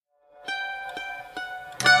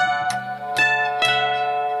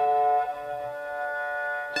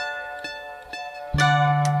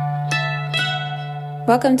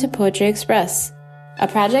Welcome to Poetry Express, a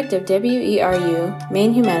project of WERU,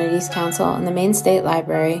 Maine Humanities Council, and the Maine State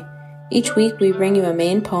Library. Each week we bring you a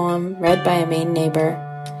Maine poem read by a Maine neighbor.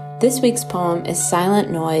 This week's poem is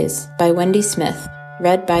Silent Noise by Wendy Smith,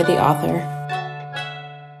 read by the author.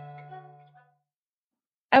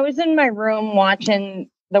 I was in my room watching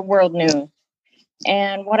the world news,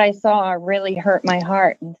 and what I saw really hurt my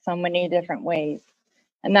heart in so many different ways.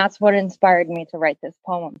 And that's what inspired me to write this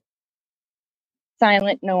poem.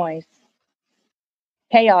 Silent noise.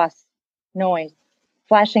 Chaos, noise.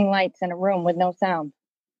 Flashing lights in a room with no sound.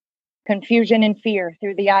 Confusion and fear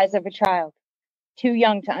through the eyes of a child, too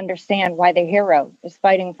young to understand why the hero is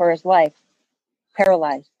fighting for his life.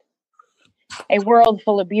 Paralyzed. A world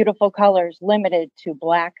full of beautiful colors limited to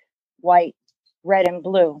black, white, red, and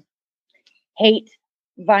blue. Hate,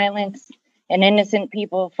 violence, and innocent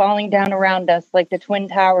people falling down around us like the Twin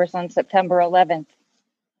Towers on September 11th.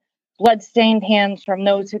 Blood-stained hands from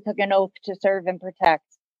those who took an oath to serve and protect.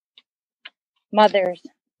 Mothers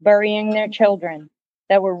burying their children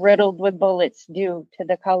that were riddled with bullets due to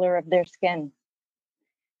the color of their skin.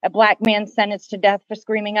 A black man sentenced to death for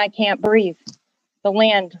screaming, "I can't breathe." The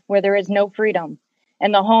land where there is no freedom,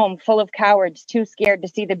 and the home full of cowards too scared to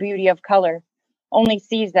see the beauty of color, only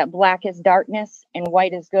sees that black is darkness and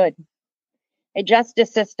white is good. A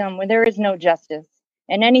justice system where there is no justice,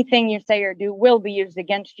 and anything you say or do will be used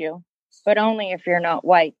against you, but only if you're not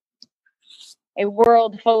white. A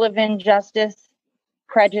world full of injustice,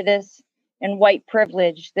 prejudice, and white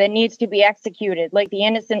privilege that needs to be executed like the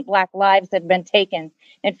innocent black lives have been taken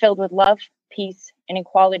and filled with love, peace, and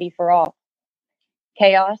equality for all.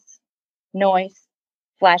 Chaos, noise,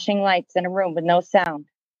 flashing lights in a room with no sound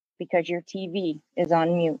because your TV is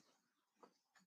on mute.